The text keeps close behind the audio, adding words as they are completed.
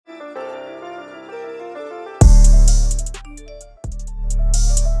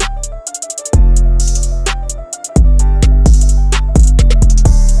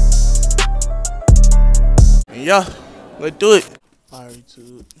Yeah, let's do it. Alright,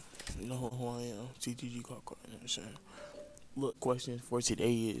 YouTube. You know who I am. TTG Car. You know what I'm saying? Look, question for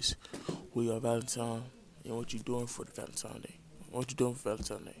today is, who your Valentine and what you doing for the Valentine Day? What you doing for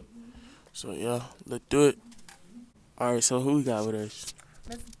Valentine Day? So yeah, let's do it. Alright, so who we got with us?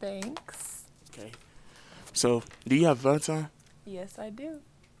 Miss Banks. Okay. So, do you have a Valentine? Yes, I do.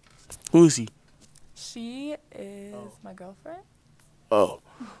 Who is he? She is my girlfriend. Oh,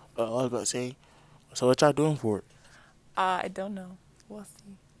 I was about to say. So what y'all doing for it? I don't know. We'll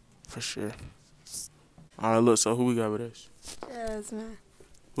see. For sure. Alright, look. So who we got with us? Jasmine.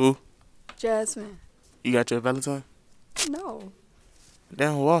 Who? Jasmine. You got your Valentine? No.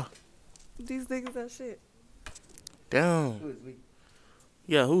 Damn, why? These niggas are shit. Damn. Who is we?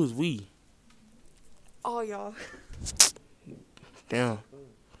 Yeah, who is we? All y'all. Damn.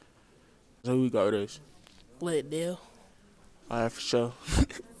 So who we got with us? Lit deal. Alright, for sure.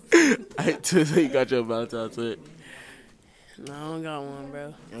 Alright, so you got your Valentine to it? No, I don't got one, bro.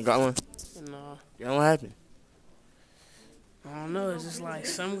 You ain't got one? No. Yeah, what happened? I don't know. It's just like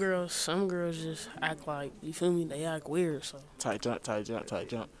some girls just act like, you feel me? They act weird, so. Tight jump. You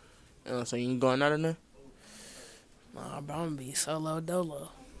know what I'm saying? You ain't going out in there? Nah, bro, I'm gonna be solo dolo.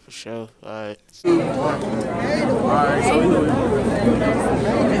 For sure. Alright. Alright, so who?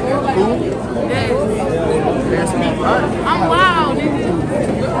 That's me. I'm wild, nigga.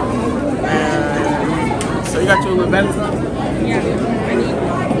 So you got your little Valentine? Yeah.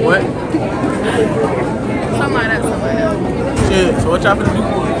 What? Something like that. Shit, so what y'all finna do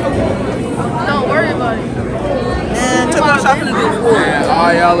for it? Don't worry about it. Man, tell me what y'all finna do for it. Man,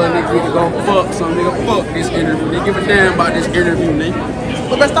 all y'all little niggas need to go fuck some nigga. Fuck this interview. They give a damn about this interview, nigga.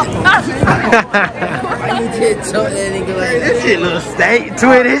 Well, let's stop. You just told that nigga like This shit little steak.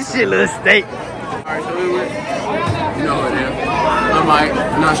 Twin, this shit little steak. Alright, so we with? You know what it is. I'm like, you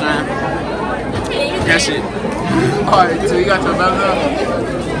know what I'm saying? That shit. Alright, so you got your Valentine?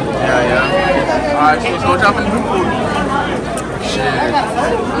 Yeah. Alright, so what y'all finna do for it? Shit.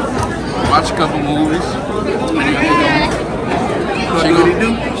 Watch a couple movies.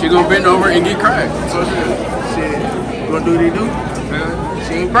 She gonna bend over and get cracked. So shit, you gonna do what he do?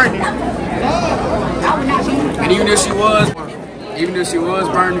 She ain't burning. And even if she was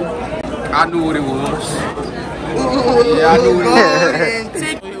burning, I knew what it was. Yeah, I knew what it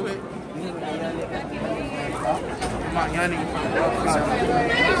was.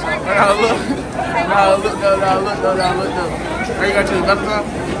 Look. Are you got your Valentine?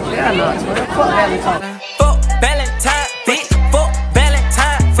 yeah, no, fuck Valentine. Fuck Valentine, bitch. Fuck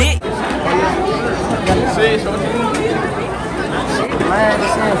Valentine, bitch. See, so what you do? Man,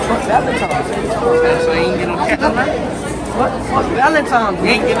 saying fuck Valentine. So you ain't get no cat, man? What? Fuck Valentine. You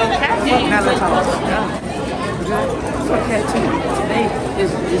ain't get no cat? Fuck Valentine. Fuck cat too. Today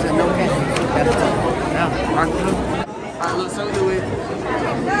is a no cat. Alright, look, so do it.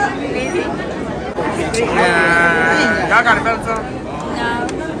 Y'all got a Valentine? No.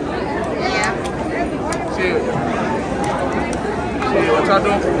 Yeah. Shit, what y'all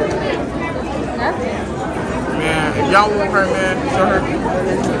doing for her? Nothing. Man, if y'all want her, man, show her.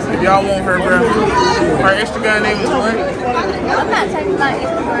 If y'all want her, bro, her Instagram name is what? I'm not taking my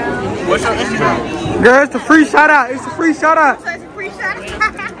Instagram. What's your Instagram? Girl, it's a free shout out. It's a free shout out. So it's a free shot.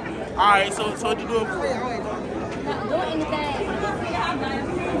 Alright, so what you doing for her? Not doing anything.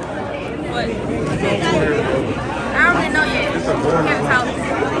 What? I don't even know yet. Can't talk.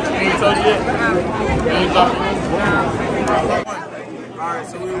 Ain't told you yet? Ain't talking? Alright,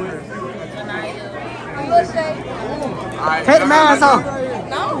 so we with? I'm gonna say. Alright. Take the mask off.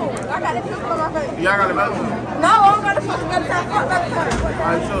 No, I got a pimple on my face. Y'all got a Valentine? No, I don't got a fucking Valentine. Fuck Valentine.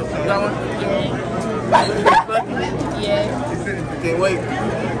 Alright, so you got one? Yeah. Can't wait.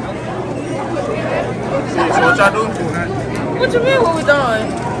 So what y'all doing for her? What you mean? What we doing?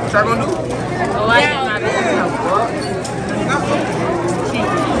 What y'all gonna do? Oh, I ain't my business. She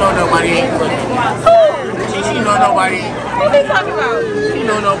know nobody ain't fucking. She know nobody. Who they talking about? She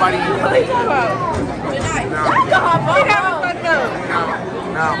know nobody ain't Who fucking. they talking about? Y'all got her phone. We haven't fucked up.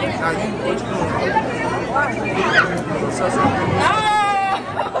 Now, you, what you doing? So, No!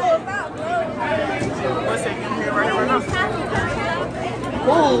 what's that? You here right now?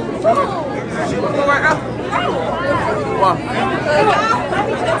 Who? She gonna go right now? Wow.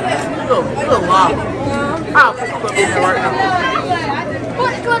 You look wild. I'll put you in there right now. Put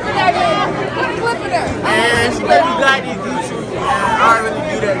the clip in there, man. Put the clip in there. Man, she better be glad you do too. I don't really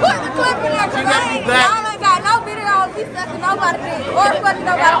do that. Put the clip in there, She cause better be glad. y'all ain't got no video on me sucking nobody dick or fucking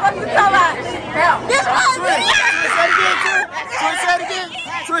nobody. What you talking about? This one. Say it again.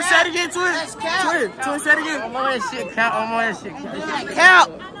 Twin, say it again. Twin, say it again. I'm on that shit, count. I'm on that shit, count. Count.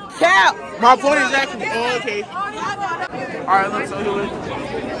 cap. My point exactly. Oh, okay. Alright, look, so here we go.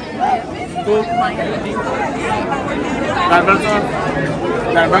 Cool. Got a Valentine?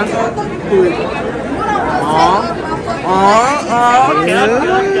 Got a Valentine? Cool. Okay.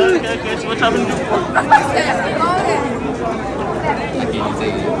 So what y'all been doing?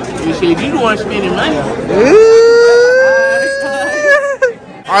 You said you don't want to spend money.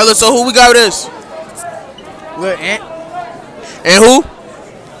 Alright, look, so who we got with us? Little Ant. And who?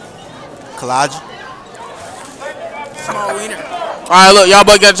 Kaladja. Small wiener. Alright, look, y'all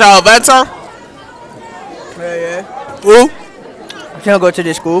boy got y'all Valentine? Hell yeah. Who? Can't go to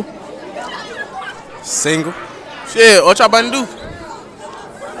this school. Single. Shit, what y'all about to do?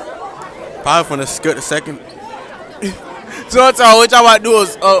 Probably from the skirt to second. So what y'all about to do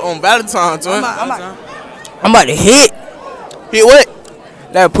is on Valentine's, man? I'm about to hit. Hit what?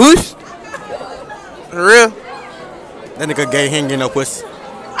 That push. For real? That nigga gay, he ain't getting no pussy.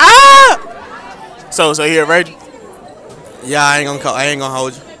 Ah! So here, Reggie. Yeah, I ain't gonna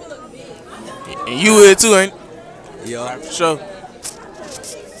hold you. And you would too, ain't? Yeah. For sure.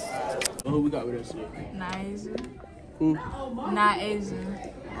 Who we got with us here? Not Asian. Who? Not Asian.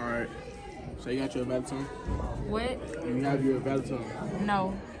 Alright. So you got your Valentine? What? You have your Valentine.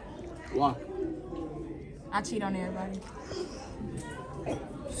 No. Why? I cheat on everybody.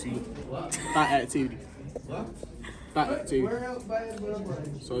 See. Thought activity. Thought activity.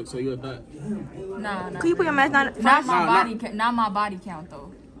 So you a thought? Nah. Can you put your mask down? Not my body count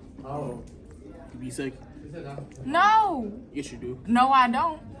though. Oh. You be sick? No. Yes, you do. No, I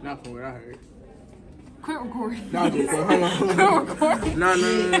don't. Not from what I heard. Quit recording. No, just hold on. Quit recording. No,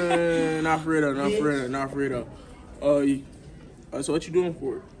 not for real though. Not for real though. So what you doing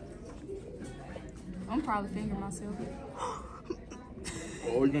for it? I'm probably fingering myself.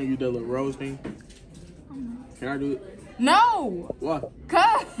 Oh, you gonna use that little rose thing? Can I do it? No. Why?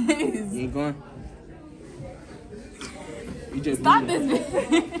 Cause. You ain't going? You just Stop this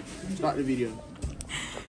video. Start the video.